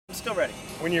still ready.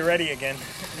 When you're ready again.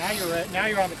 Now you're ready. Now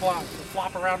you're on the clock. So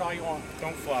flop around all you want.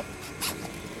 Don't flop.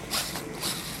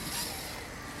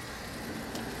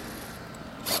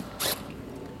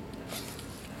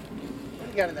 What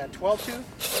do you got in that? 12 tooth?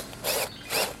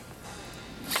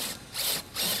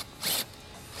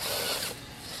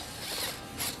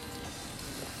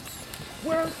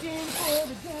 Working for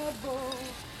the devil.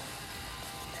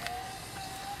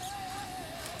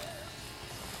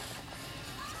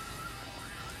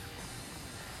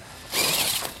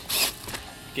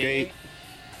 Gate.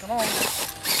 Come on.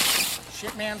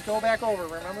 Shit man's go back over,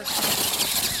 remember?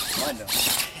 Mine don't.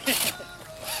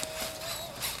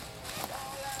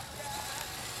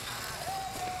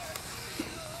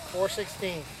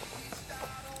 416.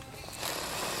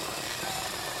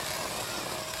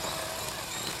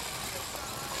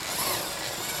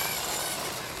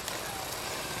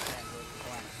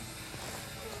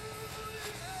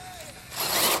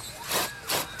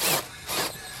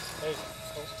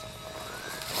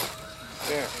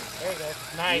 There. There you go.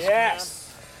 Nice.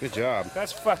 Yes. Good job.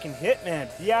 That's fucking hit, man.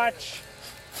 Biatch.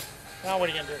 Man. Now what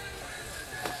are you gonna do?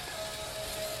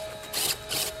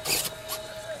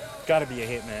 Gotta be a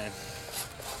hit, man.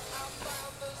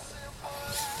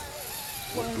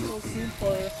 Slow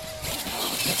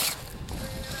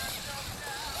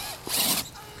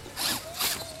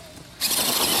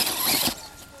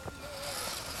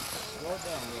it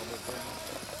down a little bit, Brandon.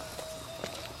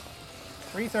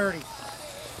 330.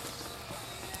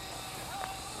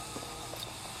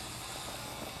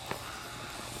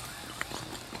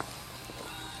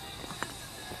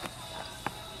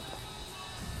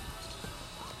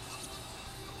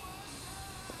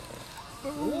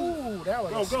 Ooh, that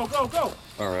was Go, go, go, go.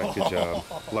 All right, good job.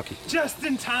 Lucky. Just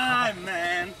in time,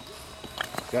 man.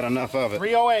 Got enough of it.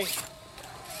 308.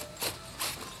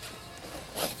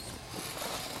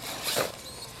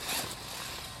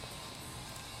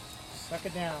 Suck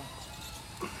it down.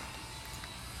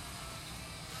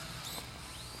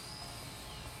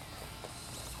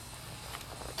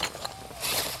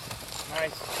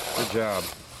 Nice. Good job.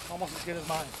 Almost as good as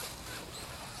mine.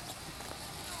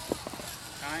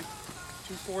 Time?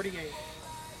 248.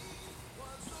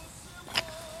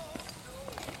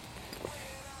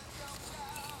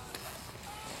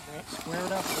 Right, square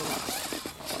it up a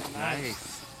little.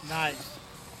 Nice. Nice.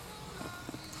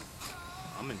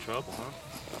 I'm in trouble, huh?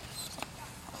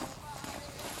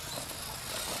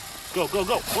 Go, go,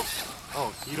 go. Whoop.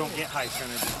 Oh, you don't get high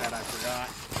centered with that, I forgot.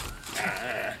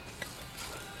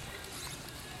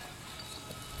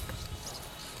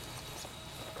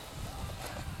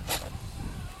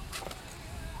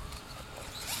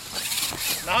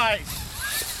 Nice.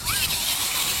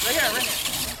 Right here, right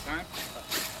here. Time?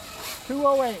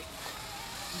 208.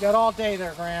 You got all day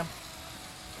there, Graham.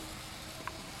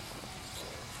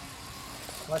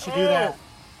 Unless you do that.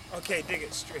 Okay, dig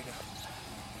it straight up.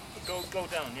 Go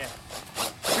down, yeah.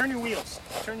 Turn your wheels.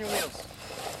 Turn your wheels.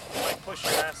 You might push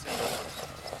your ass into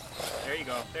it. There you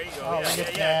go. There you go. Oh, yeah, look yeah,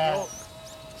 at yeah. that. Go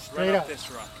Straight right up. up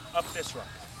this rock. Up this rock.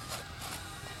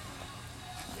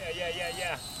 Yeah, yeah, yeah,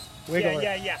 yeah. Wiggle it.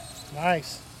 Yeah, yeah, yeah.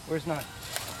 Nice. Where's mine?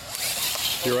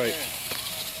 You're right.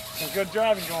 Some good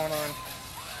driving going on.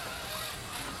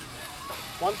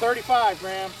 135,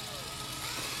 Graham.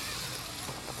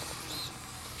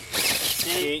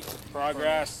 Gate.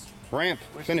 Progress. Ramp.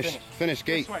 Finish. Finish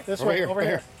gate. way. This over way, here. over right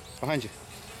here. Behind you.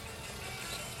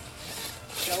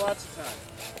 Got lots of time.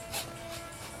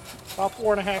 About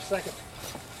 4.5 seconds.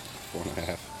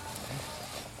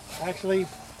 4.5. Actually,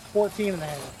 14 and a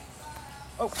half.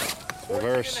 Oh.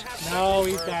 Reverse. No,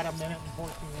 he's got a minute and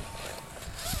 14.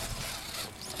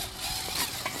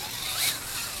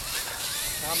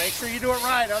 Now make sure you do it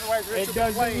right, otherwise Rich It will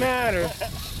doesn't complain. matter.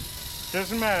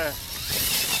 Doesn't matter.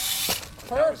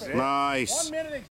 Perfect. Nice. 1 minute.